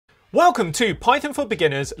Welcome to Python for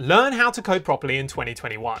Beginners, Learn How to Code Properly in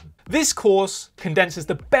 2021. This course condenses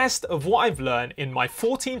the best of what I've learned in my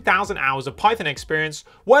 14,000 hours of Python experience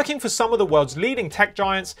working for some of the world's leading tech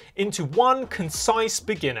giants into one concise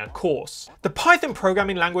beginner course. The Python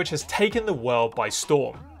programming language has taken the world by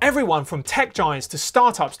storm. Everyone from tech giants to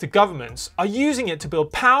startups to governments are using it to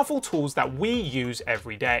build powerful tools that we use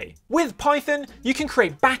every day. With Python, you can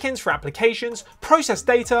create backends for applications, process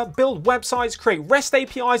data, build websites, create REST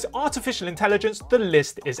APIs, artificial intelligence, the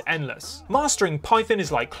list is endless. Mastering Python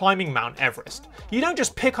is like climbing Mount Everest. You don't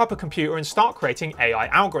just pick up a computer and start creating AI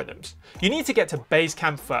algorithms. You need to get to base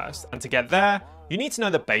camp first, and to get there, you need to know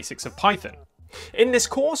the basics of Python. In this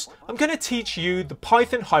course, I'm going to teach you the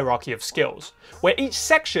Python hierarchy of skills, where each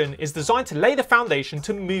section is designed to lay the foundation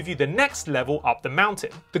to move you the next level up the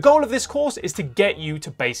mountain. The goal of this course is to get you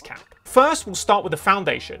to base camp. First, we'll start with the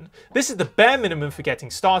foundation. This is the bare minimum for getting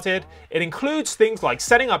started. It includes things like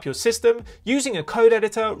setting up your system, using a code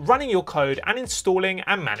editor, running your code, and installing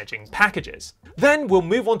and managing packages. Then we'll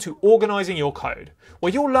move on to organizing your code,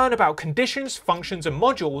 where you'll learn about conditions, functions, and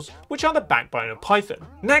modules, which are the backbone of Python.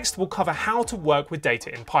 Next, we'll cover how to work with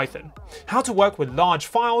data in Python, how to work with large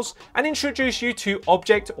files, and introduce you to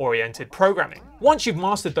object-oriented programming. Once you've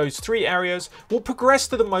mastered those three areas, we'll progress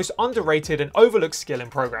to the most underrated and overlooked skill in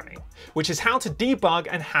programming, which is how to debug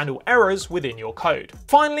and handle errors within your code.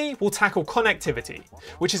 Finally, we'll tackle connectivity,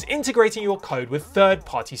 which is integrating your code with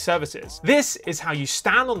third-party services. This is how you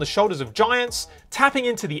stand on the shoulders of giants, tapping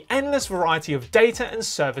into the endless variety of data and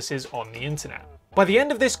services on the internet. By the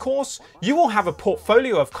end of this course, you will have a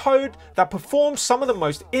portfolio of code that performs some of the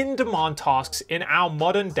most in-demand tasks in our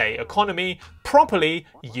modern-day economy properly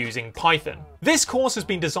using Python. This course has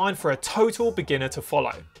been designed for a total beginner to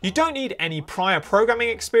follow. You don't need any prior programming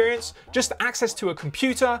experience, just access to a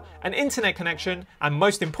computer, an internet connection, and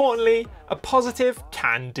most importantly, a positive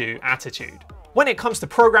can-do attitude. When it comes to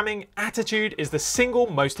programming, attitude is the single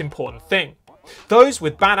most important thing. Those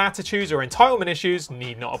with bad attitudes or entitlement issues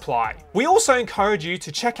need not apply. We also encourage you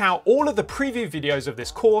to check out all of the preview videos of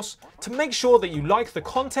this course to make sure that you like the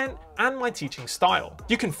content and my teaching style.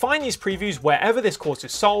 You can find these previews wherever this course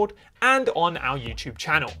is sold and on our YouTube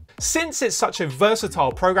channel. Since it's such a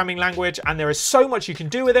versatile programming language and there is so much you can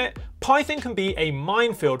do with it, Python can be a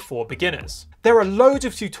minefield for beginners. There are loads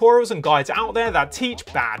of tutorials and guides out there that teach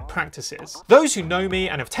bad practices. Those who know me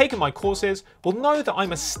and have taken my courses will know that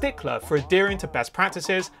I'm a stickler for adhering to best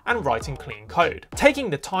practices and writing clean code. Taking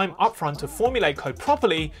the time upfront to formulate code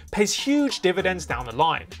properly pays huge dividends down the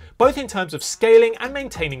line, both in terms of scaling and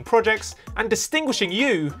maintaining projects and distinguishing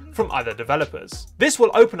you from other developers. This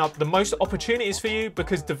will open up the most opportunities for you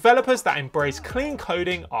because developers that embrace clean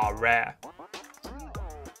coding are rare.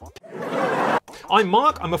 I'm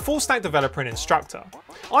Mark, I'm a full-stack developer and instructor.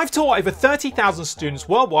 I've taught over 30,000 students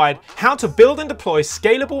worldwide how to build and deploy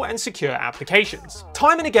scalable and secure applications.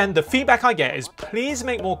 Time and again, the feedback I get is please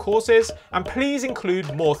make more courses and please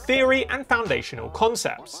include more theory and foundational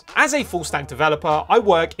concepts. As a full-stack developer, I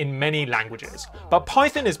work in many languages, but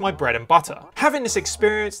Python is my bread and butter. Having this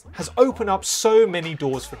experience has opened up so many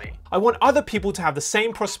doors for me. I want other people to have the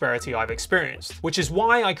same prosperity I've experienced, which is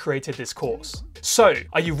why I created this course. So,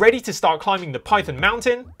 are you ready to start climbing the Python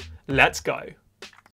mountain? Let's go.